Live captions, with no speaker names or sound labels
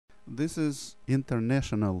This is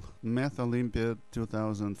International Math Olympiad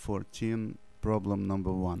 2014 problem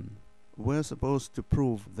number 1. We're supposed to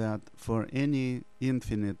prove that for any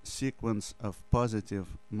infinite sequence of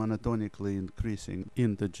positive monotonically increasing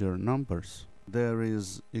integer numbers, there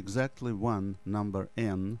is exactly one number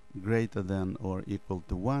n greater than or equal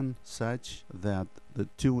to 1 such that the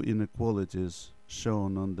two inequalities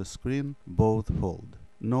shown on the screen both hold.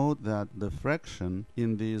 Note that the fraction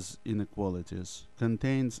in these inequalities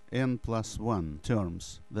contains n plus 1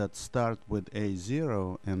 terms that start with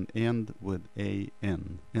a0 and end with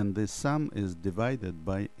an, and the sum is divided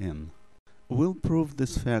by n. We'll prove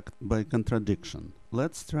this fact by contradiction.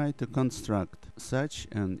 Let's try to construct such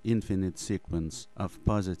an infinite sequence of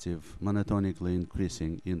positive monotonically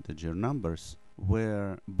increasing integer numbers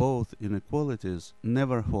where both inequalities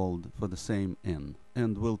never hold for the same n,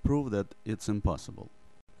 and we'll prove that it's impossible.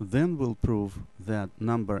 Then we'll prove that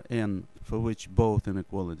number n for which both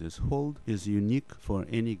inequalities hold is unique for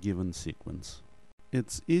any given sequence.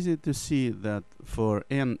 It's easy to see that for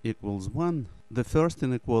n equals 1, the first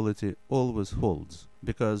inequality always holds,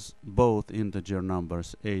 because both integer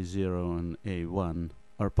numbers a0 and a1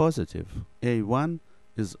 are positive. a1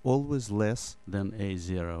 is always less than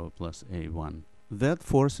a0 plus a1. That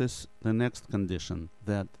forces the next condition,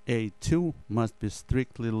 that a2 must be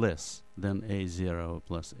strictly less than a0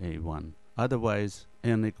 plus a1. Otherwise,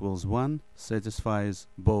 n equals 1 satisfies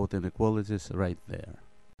both inequalities right there.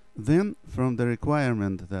 Then, from the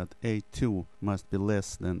requirement that a2 must be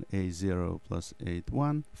less than a0 plus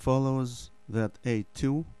a1, follows that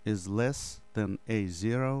a2 is less than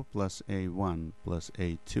a0 plus a1 plus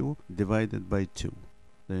a2 divided by 2.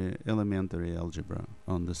 The elementary algebra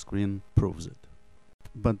on the screen proves it.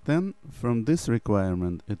 But then, from this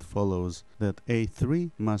requirement, it follows that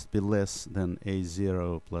a3 must be less than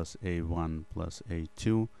a0 plus a1 plus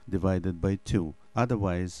a2 divided by 2.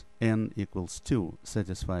 Otherwise, n equals 2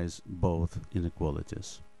 satisfies both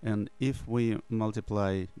inequalities. And if we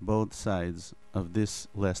multiply both sides of this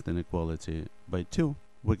last inequality by 2,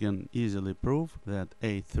 we can easily prove that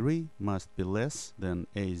a3 must be less than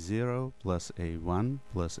a0 plus a1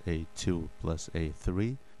 plus a2 plus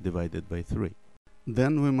a3 divided by 3.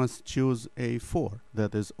 Then we must choose a4,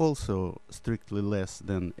 that is also strictly less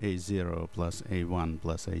than a0 plus a1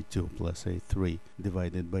 plus a2 plus a3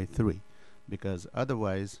 divided by 3, because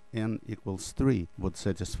otherwise n equals 3 would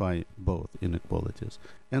satisfy both inequalities,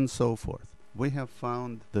 and so forth. We have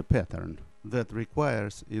found the pattern that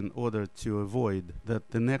requires, in order to avoid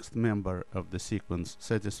that the next member of the sequence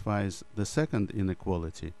satisfies the second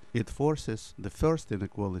inequality, it forces the first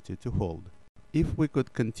inequality to hold. If we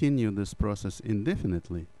could continue this process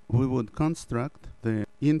indefinitely, we would construct the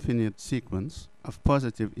infinite sequence of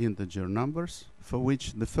positive integer numbers for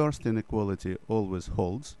which the first inequality always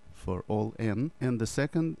holds for all n, and the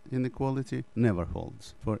second inequality never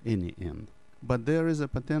holds for any n. But there is a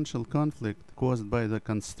potential conflict caused by the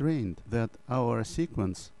constraint that our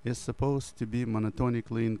sequence is supposed to be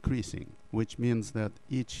monotonically increasing, which means that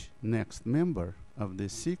each next member of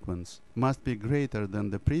this sequence must be greater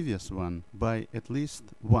than the previous one by at least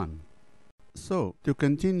 1. So, to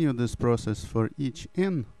continue this process for each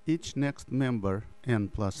n, each next member, n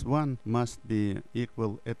plus 1, must be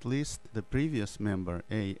equal at least the previous member,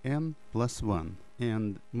 an plus 1,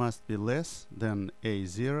 and must be less than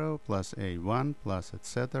a0 plus a1 plus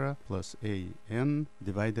etc. plus an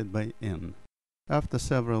divided by n. After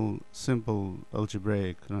several simple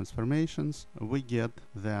algebraic transformations, we get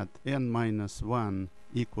that n minus 1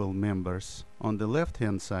 equal members on the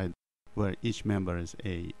left-hand side, where each member is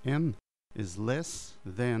an, is less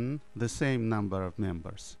than the same number of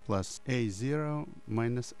members, plus a0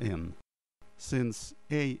 minus n. Since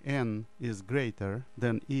an is greater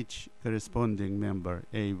than each corresponding member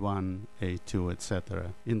a1, a2,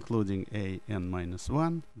 etc., including an minus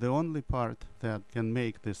 1, the only part that can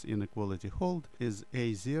make this inequality hold is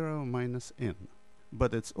a0 minus n.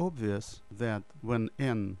 But it's obvious that when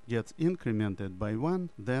n gets incremented by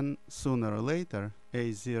 1, then sooner or later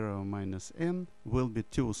a0 minus n will be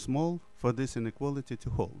too small for this inequality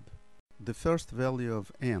to hold. The first value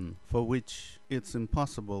of n, for which it's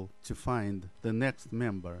impossible to find the next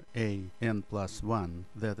member, an plus 1,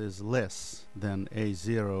 that is less than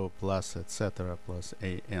a0 plus etc. plus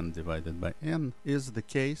an divided by n, is the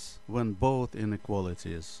case when both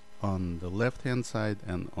inequalities on the left-hand side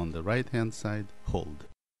and on the right-hand side hold.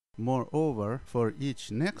 Moreover, for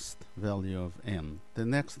each next value of n, the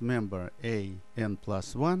next member, an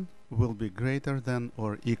plus 1, will be greater than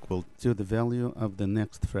or equal to the value of the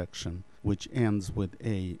next fraction, which ends with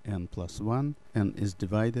an plus 1 and is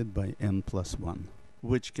divided by n plus 1.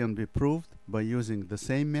 which can be proved by using the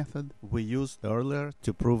same method we used earlier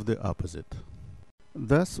to prove the opposite.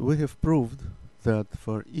 Thus, we have proved that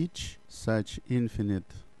for each such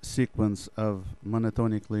infinite sequence of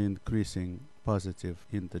monotonically increasing positive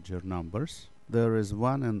integer numbers, there is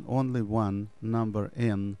one and only one number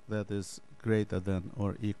n that is greater than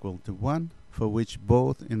or equal to 1, for which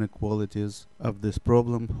both inequalities of this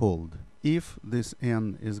problem hold. If this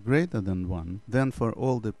n is greater than 1, then for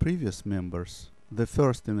all the previous members, the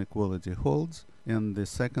first inequality holds and the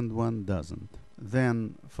second one doesn't.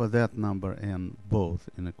 Then for that number n, both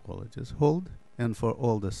inequalities hold, and for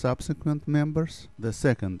all the subsequent members, the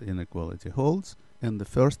second inequality holds and the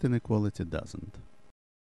first inequality doesn't.